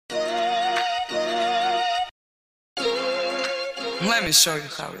Let me show you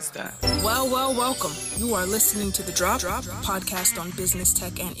how it's done. Well, welcome. You are listening to The Drop podcast on business,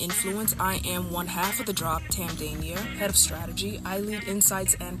 tech, and influence. I am one half of The Drop, Tam Danier, head of strategy. I lead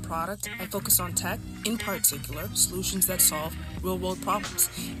insights and product. I focus on tech, in particular, solutions that solve real-world problems.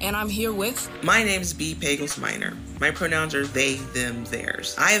 And I'm here with... My name is B. Pagels Minor. My pronouns are they, them,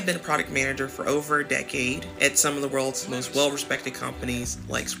 theirs. I have been a product manager for over a decade at some of the world's most well-respected companies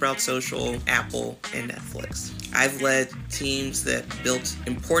like Sprout Social, Apple, and Netflix. I've led teams that built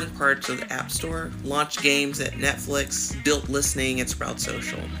important parts of the App Store, launched games at Netflix, built listening at Sprout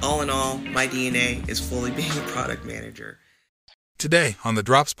Social. All in all, my DNA is fully being a product manager. Today on the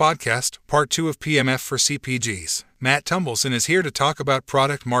Drops Podcast, Part 2 of PMF for CPGs. Matt Tumbleson is here to talk about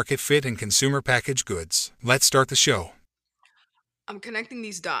product market fit and consumer packaged goods. Let's start the show. I'm connecting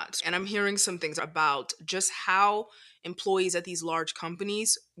these dots, and I'm hearing some things about just how employees at these large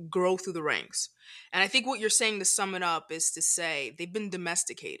companies grow through the ranks. And I think what you're saying, to sum it up, is to say they've been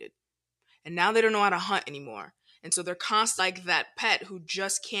domesticated, and now they don't know how to hunt anymore. And so they're constantly like that pet who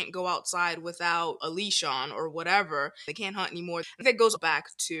just can't go outside without a leash on or whatever. They can't hunt anymore. I think that goes back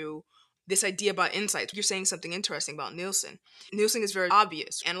to this idea about insights. You're saying something interesting about Nielsen. Nielsen is very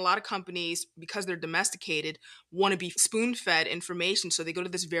obvious. And a lot of companies, because they're domesticated, want to be spoon-fed information. So they go to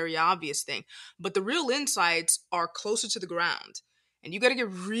this very obvious thing. But the real insights are closer to the ground. And you got to get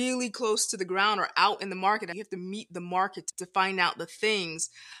really close to the ground or out in the market. You have to meet the market to find out the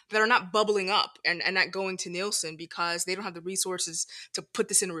things that are not bubbling up and not going to Nielsen because they don't have the resources to put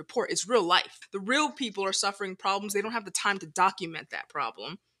this in a report. It's real life. The real people are suffering problems. They don't have the time to document that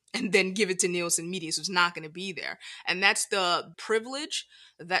problem and then give it to Nielsen Media, so it's not going to be there. And that's the privilege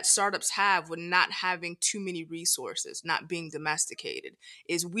that startups have with not having too many resources, not being domesticated,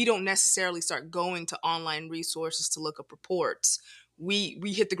 is we don't necessarily start going to online resources to look up reports. We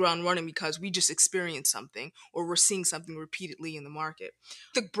hit the ground running because we just experienced something or we're seeing something repeatedly in the market.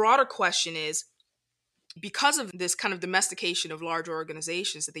 The broader question is, because of this kind of domestication of large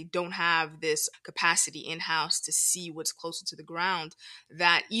organizations, that they don't have this capacity in-house to see what's closer to the ground,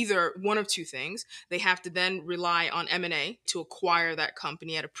 that either one of two things, they have to then rely on M&A to acquire that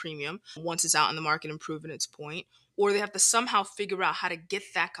company at a premium once it's out in the market and proven its point, or they have to somehow figure out how to get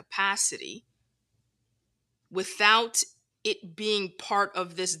that capacity without it being part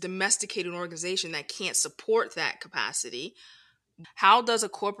of this domesticated organization that can't support that capacity. How does a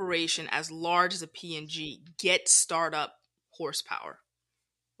corporation as large as a P&G get startup horsepower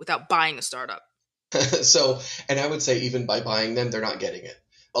without buying a startup? And I would say even by buying them, they're not getting it.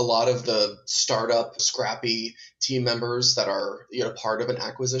 A lot of the startup, scrappy team members that are part of an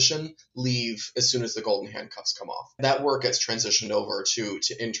acquisition leave as soon as the golden handcuffs come off. That work gets transitioned over to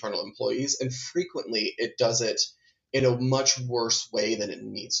internal employees, and frequently it does it in a much worse way than it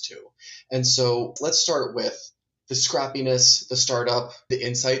needs to. And so let's start with the scrappiness, the startup, the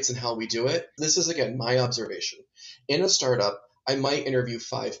insights, and how we do it. This is, again, my observation. In a startup, I might interview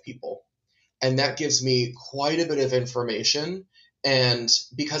 5 people, and that gives me quite a bit of information. And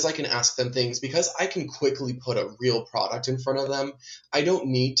because I can ask them things, because I can quickly put a real product in front of them, I don't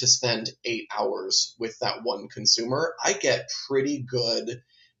need to spend 8 hours with that one consumer. I get pretty good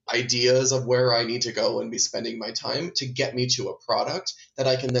ideas of where I need to go and be spending my time to get me to a product that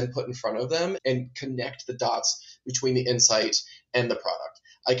I can then put in front of them and connect the dots between the insight and the product.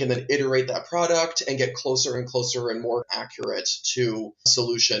 I can then iterate that product and get closer and closer and more accurate to a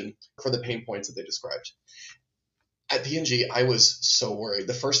solution for the pain points that they described. At P&G, I was so worried.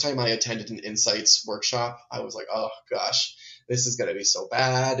 The first time I attended an insights workshop, I was like, oh gosh, this is going to be so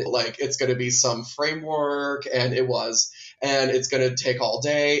bad. Like, it's going to be some framework, and it was. And it's going to take all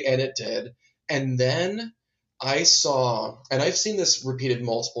day, and it did. And then I saw, and I've seen this repeated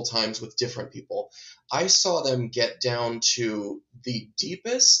multiple times with different people, I saw them get down to the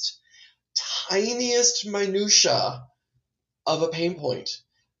deepest, tiniest minutia of a pain point,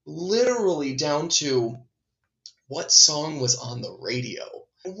 literally down to what song was on the radio.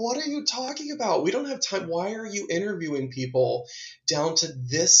 What are you talking about? We don't have time. Why are you interviewing people down to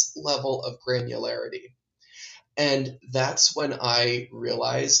this level of granularity? And that's when I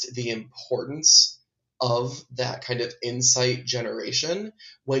realized the importance of that kind of insight generation,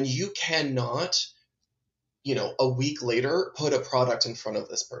 when you cannot, a week later, put a product in front of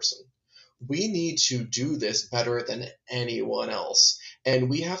this person. We need to do this better than anyone else. And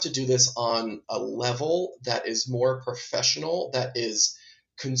we have to do this on a level that is more professional, that is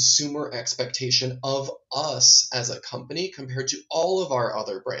consumer expectation of us as a company compared to all of our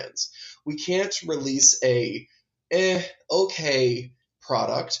other brands. We can't release a okay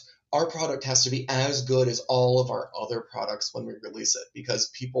product. Our product has to be as good as all of our other products when we release it,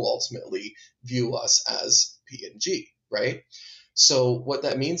 because people ultimately view us as P&G, right? So what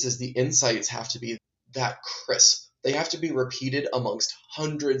that means is the insights have to be that crisp. They have to be repeated amongst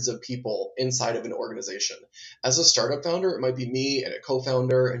hundreds of people inside of an organization. As a startup founder, it might be me and a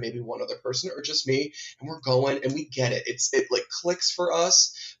co-founder and maybe one other person, or just me, and we're going and we get it. It like clicks for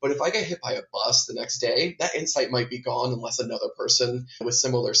us. But if I get hit by a bus the next day, that insight might be gone unless another person with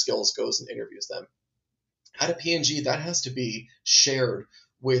similar skills goes and interviews them. At a P&G, that has to be shared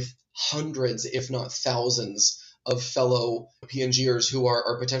with hundreds, if not thousands, of fellow P&Gers who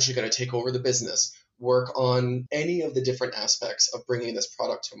are potentially going to take over the business, work on any of the different aspects of bringing this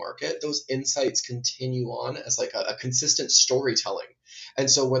product to market. Those insights continue on as like a consistent storytelling. And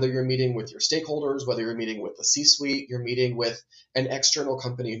so whether you're meeting with your stakeholders, whether you're meeting with the C-suite, you're meeting with an external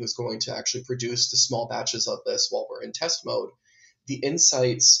company who's going to actually produce the small batches of this while we're in test mode, the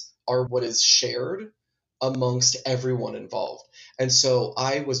insights are what is shared amongst everyone involved. And so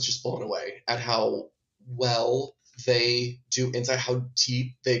I was just blown away at how well they do insight, how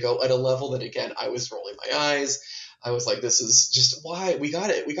deep they go at a level that, again, I was rolling my eyes. I was like, this is just why we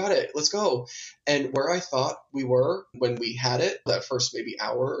got it. Let's go. And where I thought we were when we had it, that first maybe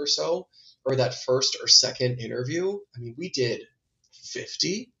hour or so, or that first or second interview, I mean, we did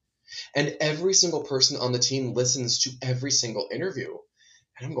 50, and every single person on the team listens to every single interview.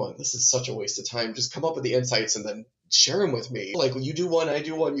 And I'm going, this is such a waste of time. Just come up with the insights and then share them with me. Like, you do one, I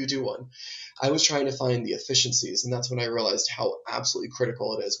do one, you do one. I was trying to find the efficiencies. And that's when I realized how absolutely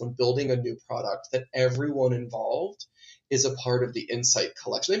critical it is when building a new product that everyone involved is a part of the insight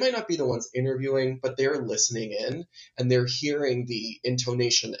collection. They might not be the ones interviewing, but they're listening in and they're hearing the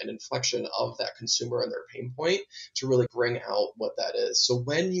intonation and inflection of that consumer and their pain point to really bring out what that is. So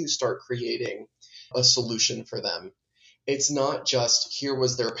when you start creating a solution for them, it's not just here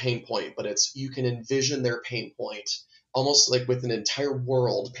was their pain point, but it's you can envision their pain point almost like with an entire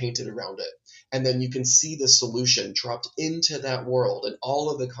world painted around it. And then you can see the solution dropped into that world and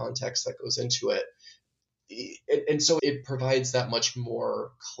all of the context that goes into it. And so it provides that much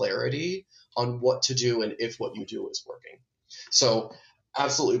more clarity on what to do and if what you do is working. So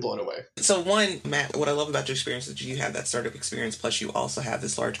absolutely blown away. So one, Matt, what I love about your experience is you have that startup experience, plus you also have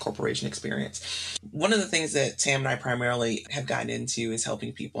this large corporation experience. One of the things that Sam and I primarily have gotten into is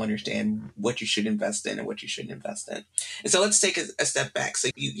helping people understand what you should invest in and what you shouldn't invest in. And so let's take a step back. So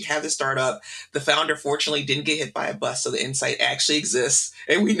you have the startup. The founder fortunately didn't get hit by a bus, so the insight actually exists.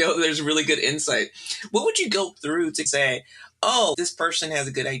 And we know there's really good insight. What would you go through to say, oh, this person has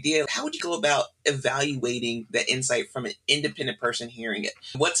a good idea? How would you go about evaluating that insight from an independent person hearing it?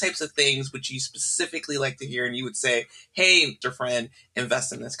 What types of things would you specifically like to hear? And you would say, hey, Mr. Friend,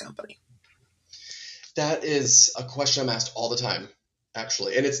 invest in this company. That is a question I'm asked all the time,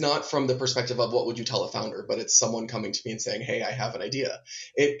 actually. And it's not from the perspective of what would you tell a founder, but it's someone coming to me and saying, hey, I have an idea.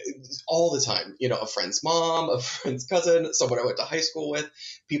 All the time, a friend's mom, a friend's cousin, someone I went to high school with,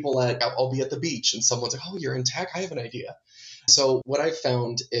 people I'll be at the beach and someone's like, oh, you're in tech? I have an idea. So what I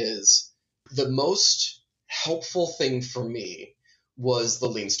found is the most helpful thing for me was the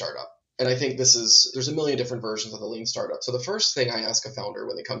lean startup. And I think there's a million different versions of the lean startup. So the first thing I ask a founder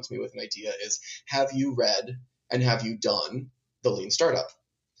when they come to me with an idea is, have you read and have you done the lean startup?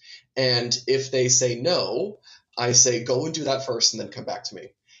 And if they say no, I say, go and do that first and then come back to me.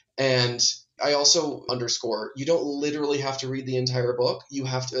 And I also underscore, you don't literally have to read the entire book. You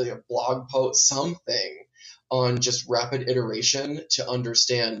have to blog post something on just rapid iteration to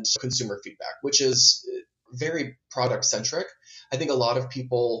understand consumer feedback, which is very product centric. I think a lot of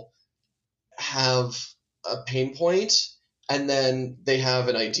people have a pain point and then they have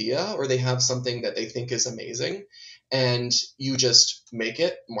an idea or they have something that they think is amazing and you just make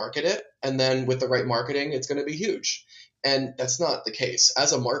it, market it, and then with the right marketing, it's going to be huge. And that's not the case.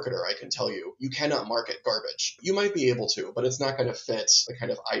 As a marketer, I can tell you, you cannot market garbage. You might be able to, but it's not going to fit the kind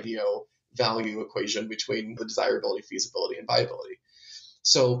of IDEO value equation between the desirability, feasibility, and viability.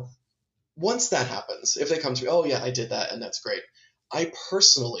 So once that happens, if they come to me, oh yeah, I did that and that's great. I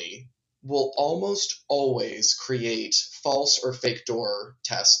personally will almost always create false or fake door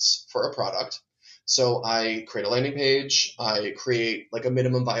tests for a product. So I create a landing page, I create like a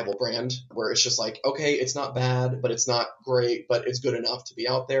minimum viable brand where it's just like, okay, it's not bad, but it's not great, but it's good enough to be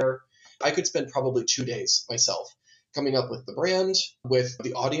out there. I could spend probably 2 days myself coming up with the brand, with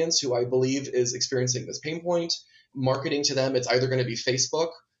the audience who I believe is experiencing this pain point, marketing to them. It's either going to be Facebook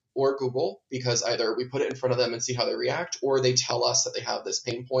or Google, because either we put it in front of them and see how they react, or they tell us that they have this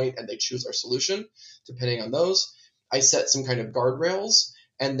pain point and they choose our solution, depending on those. I set some kind of guardrails.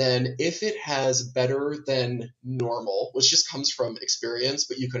 And then if it has better than normal, which just comes from experience,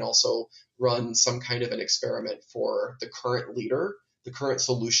 but you can also run some kind of an experiment for the current leader, the current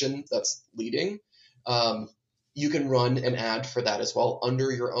solution that's leading. you can run an ad for that as well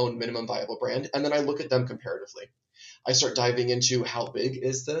under your own minimum viable brand. And then I look at them comparatively. I start diving into how big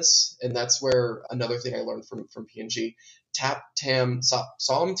is this? And that's where another thing I learned from P&G, TAP, TAM,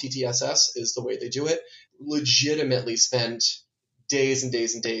 SOM, TTSS is the way they do it. Legitimately spend days and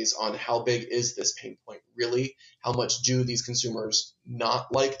days and days on how big is this pain point really? How much do these consumers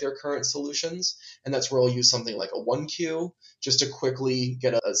not like their current solutions? And that's where I'll use something like a 1Q just to quickly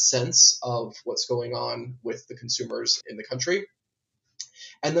get a sense of what's going on with the consumers in the country.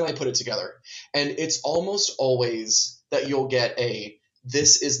 And then I put it together. And it's almost always that you'll get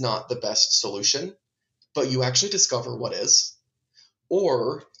this is not the best solution, but you actually discover what is,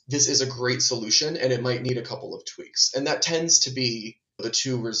 or this is a great solution and it might need a couple of tweaks. And that tends to be the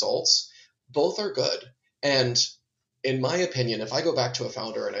two results. Both are good. And in my opinion, if I go back to a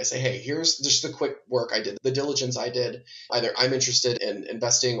founder and I say, hey, here's just the quick work I did, the diligence I did, either I'm interested in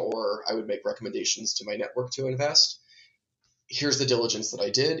investing or I would make recommendations to my network to invest. Here's the diligence that I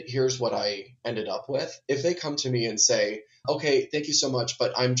did. Here's what I ended up with. If they come to me and say, okay, thank you so much,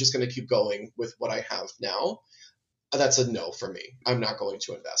 but I'm just going to keep going with what I have now, that's a no for me. I'm not going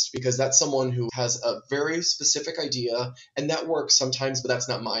to invest because that's someone who has a very specific idea and that works sometimes, but that's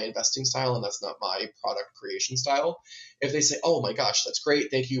not my investing style and that's not my product creation style. If they say, oh my gosh, that's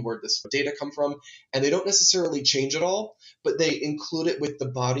great. Thank you. Where'd this data come from? And they don't necessarily change it all, but they include it with the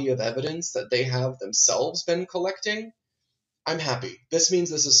body of evidence that they have themselves been collecting. I'm happy. This means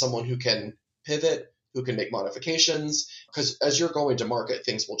this is someone who can pivot, who can make modifications, because as you're going to market,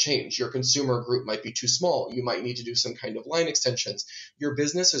 things will change. Your consumer group might be too small. You might need to do some kind of line extensions. Your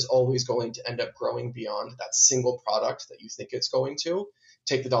business is always going to end up growing beyond that single product that you think it's going to.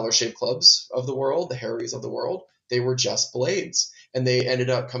 Take the Dollar Shave Clubs of the world, the Harrys of the world. They were just blades. And they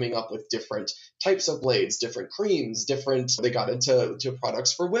ended up coming up with different types of blades, different creams, they got into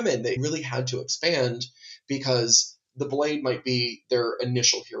products for women. They really had to expand because the blade might be their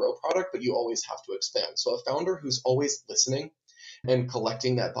initial hero product, but you always have to expand. So a founder who's always listening and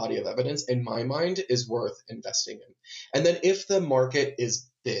collecting that body of evidence, in my mind, is worth investing in. And then if the market is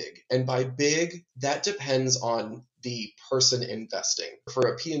big, and by big, that depends on the person investing. For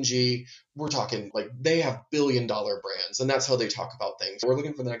a P&G, we're talking like they have billion-dollar brands, and that's how they talk about things. We're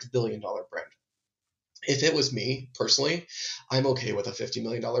looking for the next billion-dollar brand. If it was me personally, I'm okay with a $50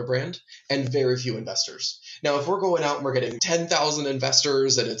 million brand and very few investors. Now, if we're going out and we're getting 10,000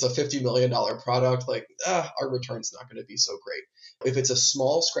 investors and it's a $50 million product, our return's not going to be so great. If it's a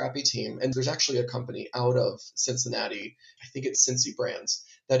small, scrappy team, and there's actually a company out of Cincinnati, I think it's Cincy Brands,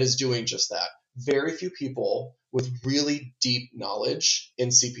 that is doing just that. Very few people with really deep knowledge in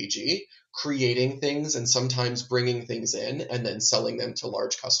CPG, creating things and sometimes bringing things in and then selling them to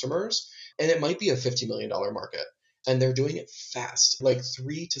large customers. And it might be a $50 million market. And they're doing it fast, like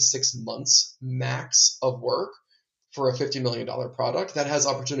 3 to 6 months max of work for a $50 million product that has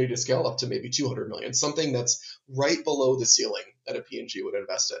opportunity to scale up to maybe 200 million, something that's right below the ceiling that a P&G would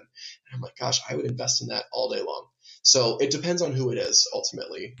invest in. And I'm like, gosh, I would invest in that all day long. So it depends on who it is,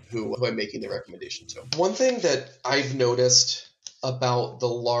 ultimately, who I'm making the recommendation to. One thing that I've noticed about the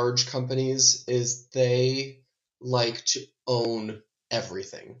large companies is they like to own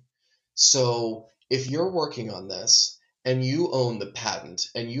everything. So if you're working on this and you own the patent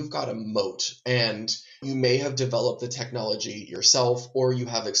and you've got a moat and you may have developed the technology yourself or you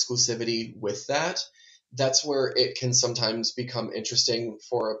have exclusivity with that, that's where it can sometimes become interesting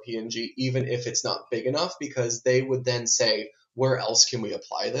for a P&G, even if it's not big enough, because they would then say, where else can we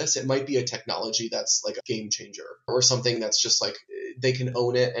apply this? It might be a technology that's like a game changer or something that's just like they can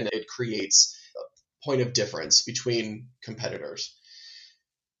own it and it creates a point of difference between competitors.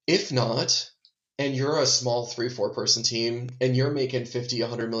 If not, and you're a small 3-4 person team and you're making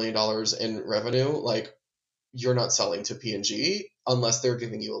 $50-100 million in revenue, you're not selling to P&G unless they're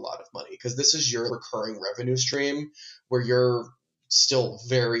giving you a lot of money, because this is your recurring revenue stream where you're still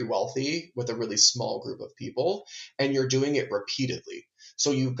very wealthy with a really small group of people and you're doing it repeatedly.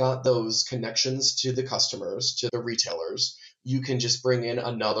 So you've got those connections to the customers, to the retailers. You can just bring in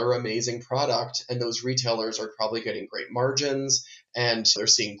another amazing product and those retailers are probably getting great margins and they're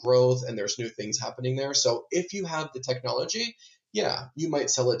seeing growth and there's new things happening there. So if you have the technology, yeah, you might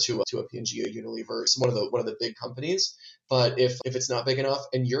sell it to a P&G, a Unilever, one of the big companies. But if it's not big enough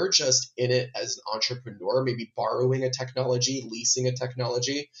and you're just in it as an entrepreneur, maybe borrowing a technology, leasing a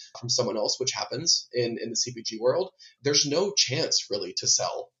technology from someone else, which happens in the CPG world, there's no chance really to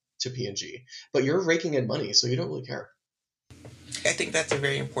sell to P&G. But you're raking in money, so you don't really care. I think that's a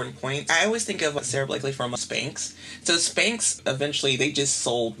very important point. I always think of Sarah Blakely from Spanx. So Spanx, eventually, they just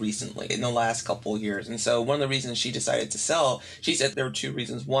sold recently in the last couple of years. And so one of the reasons she decided to sell, she said there were two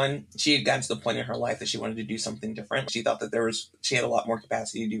reasons. One, she had gotten to the point in her life that she wanted to do something different. She thought that she had a lot more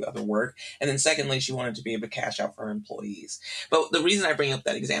capacity to do other work. And then secondly, she wanted to be able to cash out for her employees. But the reason I bring up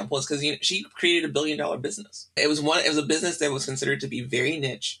that example is because she created $1 billion business. It was a business that was considered to be very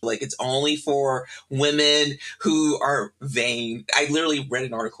niche. Like, it's only for women who are vain. I literally read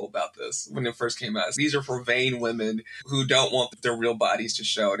an article about this when it first came out. These are for vain women who don't want their real bodies to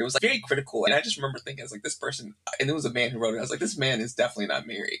show. And it was like very critical. And I just remember thinking, I was like, this person, and it was a man who wrote it. I was like, this man is definitely not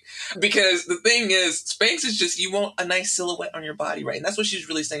married. Because the thing is, Spanx is just, you want a nice silhouette on your body, right? And that's what she's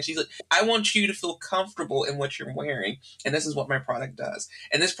really saying. She's like, I want you to feel comfortable in what you're wearing. And this is what my product does.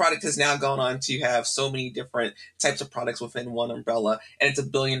 And this product has now gone on to have so many different types of products within one umbrella. And it's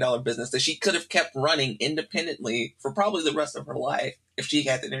 $1 billion business that she could have kept running independently for probably the rest of her life if she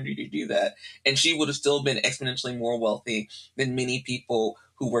had the energy to do that. And she would have still been exponentially more wealthy than many people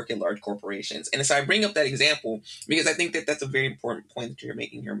who work at large corporations. And so I bring up that example because I think that that's a very important point that you're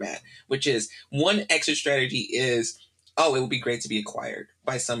making here, Matt, which is one exit strategy is, oh, it would be great to be acquired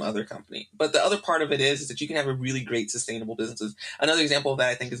by some other company. But the other part of it is that you can have a really great sustainable businesses. Another example of that,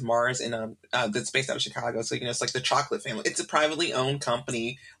 I think, is Mars, and that's based out of Chicago. So, it's like the chocolate family. It's a privately owned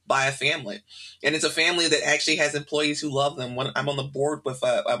company by a family. And it's a family that actually has employees who love them. When I'm on the board with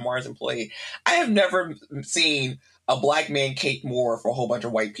a Mars employee, I have never seen a black man cake more for a whole bunch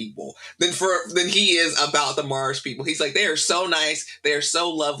of white people than he is about the Mars people. He's like, they are so nice, they are so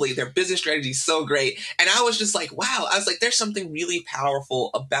lovely, their business strategy is so great. And I was just like, wow, I was like, there's something really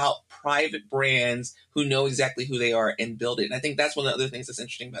powerful about private brands who know exactly who they are and build it. And I think that's one of the other things that's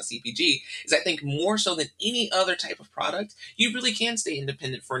interesting about CPG is I think more so than any other type of product, you really can stay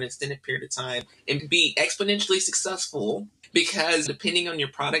independent for an extended period of time and be exponentially successful. Because depending on your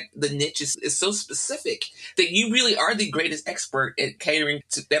product, the niche is so specific that you really are the greatest expert at catering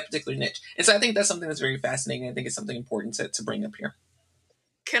to that particular niche. And so I think that's something that's very fascinating. I think it's something important to bring up here.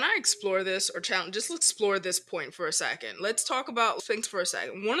 Can I explore this or challenge? Just explore this point for a second. Let's talk about things for a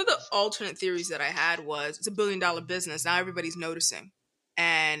second. One of the alternate theories that I had was it's $1 billion business. Now everybody's noticing.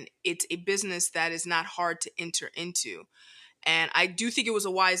 And it's a business that is not hard to enter into. And I do think it was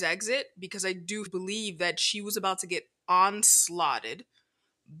a wise exit because I do believe that she was about to get onslaughted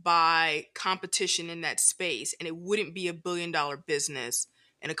by competition in that space, and it wouldn't be $1 billion business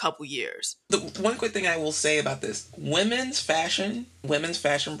in a couple years. The one quick thing I will say about this, women's fashion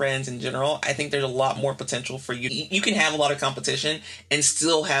brands in general, I think there's a lot more potential for you. You can have a lot of competition and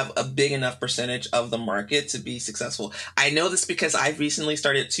still have a big enough percentage of the market to be successful. I know this because I've recently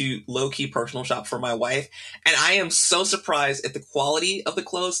started to low-key personal shop for my wife, and I am so surprised at the quality of the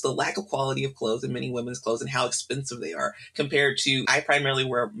clothes, the lack of quality of clothes in many women's clothes, and how expensive they are compared to, I primarily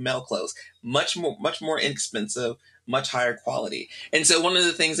wear male clothes. Much more inexpensive, much higher quality. And so one of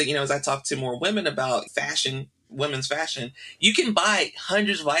the things that, as I talk to more women about fashion, women's fashion, you can buy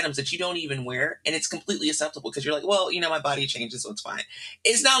hundreds of items that you don't even wear, and it's completely acceptable because you're like, well, my body changes, so it's fine.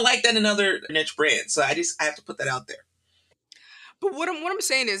 It's not like that in other niche brands. So I have to put that out there. But what I'm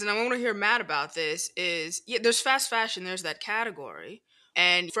saying is, and I want to hear Matt about this, is there's fast fashion, there's that category.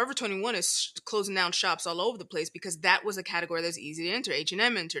 And Forever 21 is closing down shops all over the place because that was a category that's easy to enter.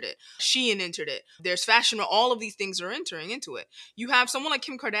 H&M entered it. Shein entered it. There's fashion where all of these things are entering into it. You have someone like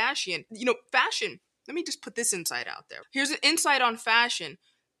Kim Kardashian. Fashion. Let me just put this insight out there. Here's an insight on fashion.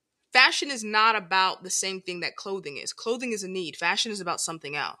 Fashion is not about the same thing that clothing is. Clothing is a need. Fashion is about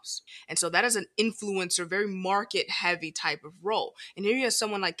something else. And so that is an influencer, very market-heavy type of role. And here you have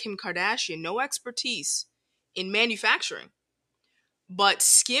someone like Kim Kardashian, no expertise in manufacturing, but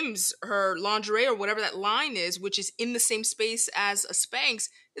skims her lingerie or whatever that line is, which is in the same space as a Spanx,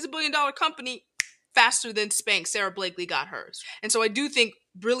 is $1 billion company faster than Spanx. Sarah Blakely got hers. And so I do think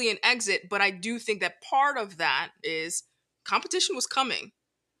brilliant exit, but I do think that part of that is competition was coming.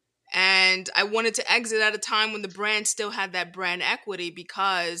 And I wanted to exit at a time when the brand still had that brand equity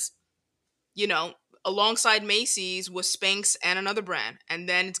because, alongside Macy's was Spanx and another brand. And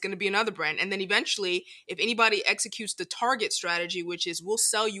then it's going to be another brand. And then eventually, if anybody executes the Target strategy, which is we'll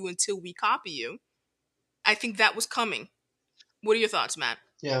sell you until we copy you, I think that was coming. What are your thoughts, Matt?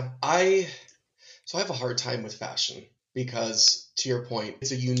 Yeah, I have a hard time with fashion because, to your point,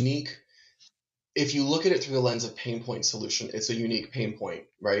 it's a unique, if you look at it through the lens of pain point solution, it's a unique pain point,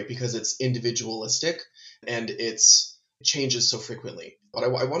 right? Because it's individualistic and it changes so frequently. But I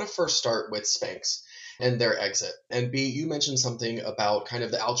want to first start with Spanx and their exit. And B, you mentioned something about kind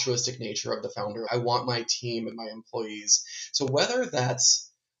of the altruistic nature of the founder. I want my team and my employees. So whether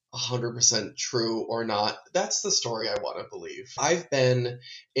that's 100% true or not. That's the story I want to believe. I've been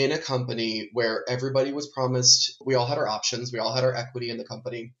in a company where everybody was promised, we all had our options, we all had our equity in the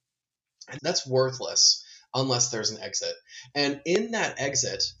company, and that's worthless unless there's an exit. And in that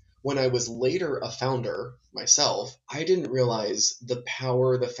exit, when I was later a founder myself, I didn't realize the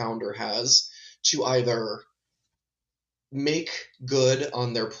power the founder has to either make good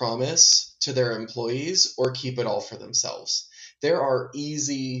on their promise to their employees or keep it all for themselves. There are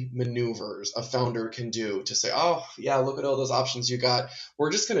easy maneuvers a founder can do to say, oh, yeah, look at all those options you got.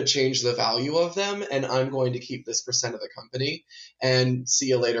 We're just going to change the value of them, and I'm going to keep this percent of the company. And see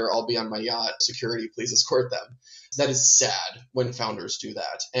you later. I'll be on my yacht. Security, please escort them. That is sad when founders do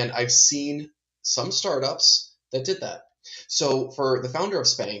that. And I've seen some startups that did that. So for the founder of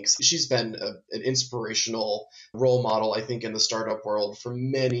Spanx, she's been an inspirational role model, I think, in the startup world for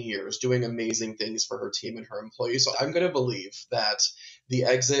many years, doing amazing things for her team and her employees. So I'm going to believe that the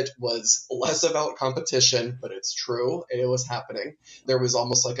exit was less about competition, but it's true. It was happening. There was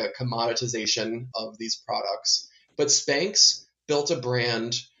almost like a commoditization of these products. But Spanx built a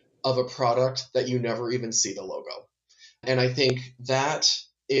brand of a product that you never even see the logo. And I think that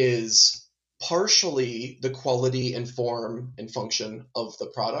is partially the quality and form and function of the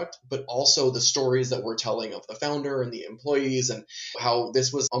product, but also the stories that we're telling of the founder and the employees and how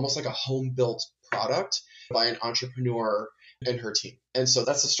this was almost like a home built product by an entrepreneur and her team. And so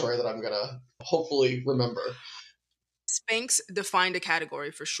that's a story that I'm going to hopefully remember. Spanx defined a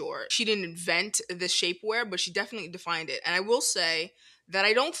category for sure. She didn't invent the shapewear, but she definitely defined it. And I will say that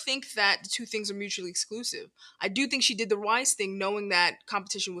I don't think that the two things are mutually exclusive. I do think she did the wise thing knowing that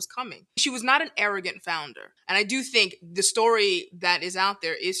competition was coming. She was not an arrogant founder. And I do think the story that is out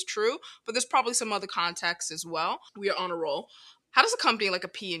there is true, but there's probably some other context as well. We are on a roll. How does a company like a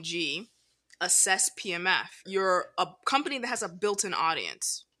P&G assess PMF? You're a company that has a built-in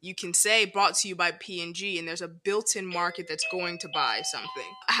audience. You can say brought to you by P&G, and there's a built-in market that's going to buy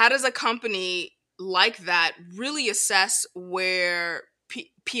something. How does a company like that really assess where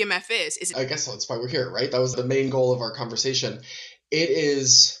PMF is? I guess that's why we're here, right? That was the main goal of our conversation. It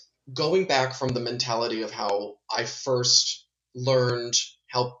is going back from the mentality of how I first learned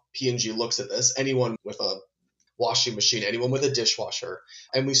how P&G looks at this. Anyone with a washing machine, anyone with a dishwasher.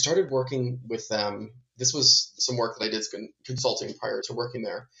 And we started working with them. This was some work that I did consulting prior to working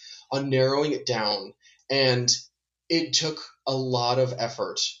there on narrowing it down. And it took a lot of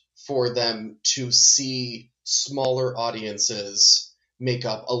effort for them to see smaller audiences make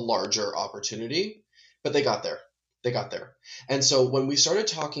up a larger opportunity, but they got there. They got there. And so when we started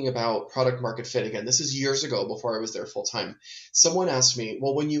talking about product market fit, again, this is years ago before I was there full time, someone asked me,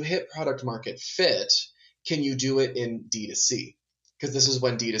 well, when you hit product market fit, can you do it in D2C? Because this is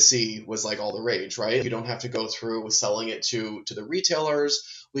when D2C was like all the rage, right? You don't have to go through selling it to the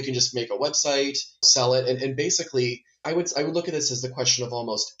retailers. We can just make a website, sell it. And basically, I would look at this as the question of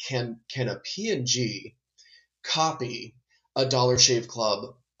almost, can a P&G copy a Dollar Shave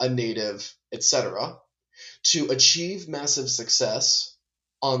Club, a Native, etc., to achieve massive success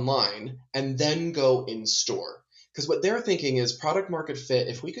online and then go in store? Because what they're thinking is product market fit,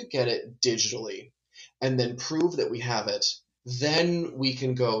 if we could get it digitally and then prove that we have it, then we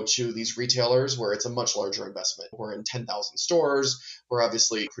can go to these retailers where it's a much larger investment. We're in 10,000 stores. We're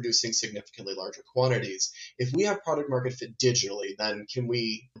obviously producing significantly larger quantities. If we have product market fit digitally, then can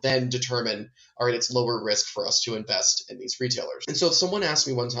we then determine, all right, it's lower risk for us to invest in these retailers? And so someone asked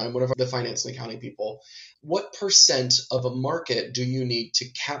me one time, one of the finance and accounting people, what percent of a market do you need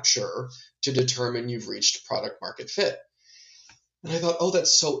to capture to determine you've reached product market fit? And I thought, oh,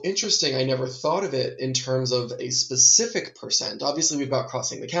 that's so interesting. I never thought of it in terms of a specific percent. Obviously, we've got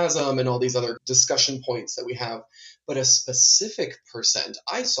crossing the chasm and all these other discussion points that we have, but a specific percent,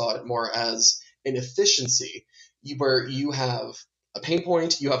 I saw it more as an efficiency where you have a pain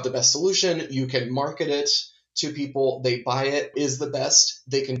point, you have the best solution, you can market it to people, they buy it, is the best,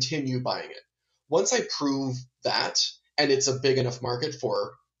 they continue buying it. Once I prove that, and it's a big enough market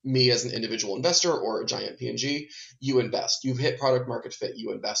for me as an individual investor or a giant P&G, you invest. You've hit product market fit,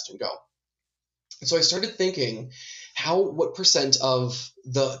 you invest and go. And so I started thinking, what percent of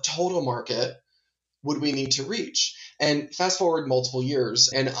the total market would we need to reach? And fast forward multiple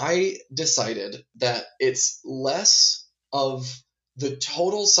years, and I decided that it's less of the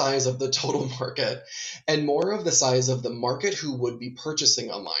total size of the total market and more of the size of the market who would be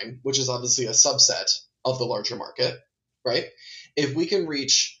purchasing online, which is obviously a subset of the larger market, right? If we can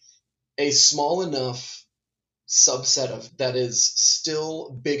reach a small enough subset of that is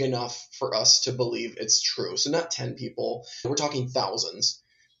still big enough for us to believe it's true. So not 10 people, we're talking thousands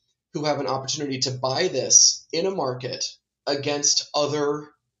who have an opportunity to buy this in a market against other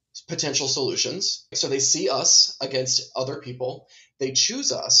potential solutions. So they see us against other people, they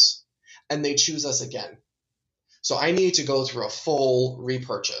choose us, and they choose us again. So I need to go through a full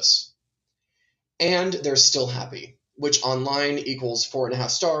repurchase. And they're still happy, which online equals 4.5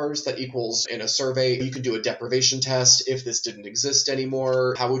 stars. That equals in a survey. You could do a deprivation test. If this didn't exist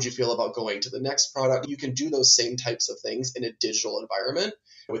anymore, how would you feel about going to the next product? You can do those same types of things in a digital environment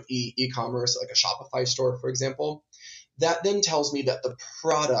with e-commerce, like a Shopify store, for example. That then tells me that the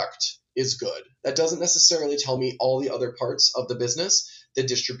product is good. That doesn't necessarily tell me all the other parts of the business, the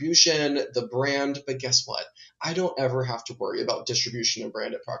distribution, the brand, but guess what? I don't ever have to worry about distribution and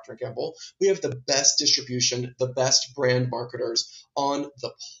brand at Procter & Gamble. We have the best distribution, the best brand marketers on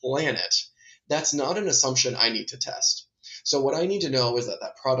the planet. That's not an assumption I need to test. So what I need to know is that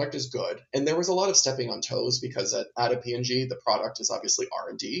that product is good. And there was a lot of stepping on toes because at a P&G, the product is obviously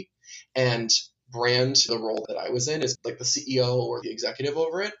R&D. And brand, the role that I was in, is like the CEO or the executive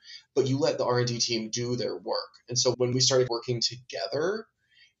over it, but you let the R&D team do their work. And so when we started working together,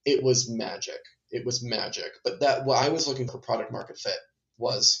 it was magic. It was magic. But that what I was looking for product market fit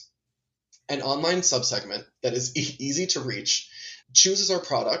was an online subsegment that is easy to reach, chooses our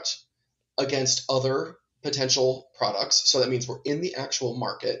product against other potential products. So that means we're in the actual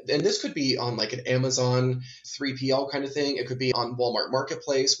market. And this could be on like an Amazon 3PL kind of thing. It could be on Walmart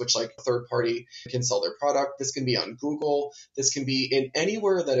Marketplace, which like a third party can sell their product. This can be on Google. This can be in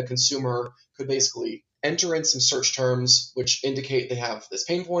anywhere that a consumer could basically enter in some search terms which indicate they have this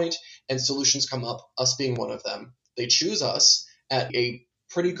pain point, and solutions come up, us being one of them. They choose us at a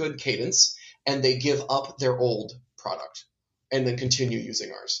pretty good cadence, and they give up their old product and then continue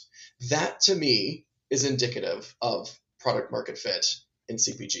using ours. That to me is indicative of product market fit in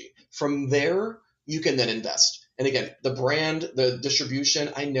CPG. From there, you can then invest. And again, the brand, the distribution,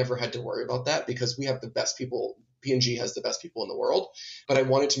 I never had to worry about that because we have the best people. P&G has the best people in the world, but I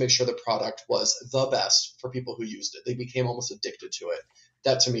wanted to make sure the product was the best for people who used it. They became almost addicted to it.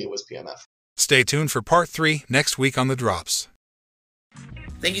 That to me was PMF. Stay tuned for part 3 next week on The Drops.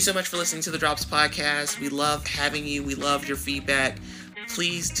 Thank you so much for listening to the Drops podcast. We love having you. We love your feedback.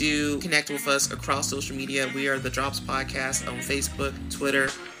 Please do connect with us across social media. We are the Drops Podcast on Facebook, Twitter,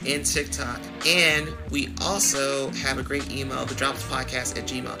 and TikTok. And we also have a great email,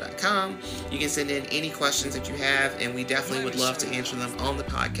 thedropspodcast@gmail.com. You can send in any questions that you have, and we definitely would love to answer them on the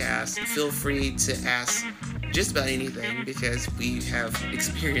podcast. Feel free to ask just about anything because we have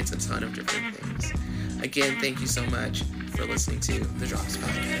experienced a ton of different things. Again, thank you so much for listening to the Drops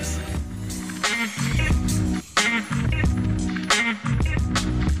Podcast.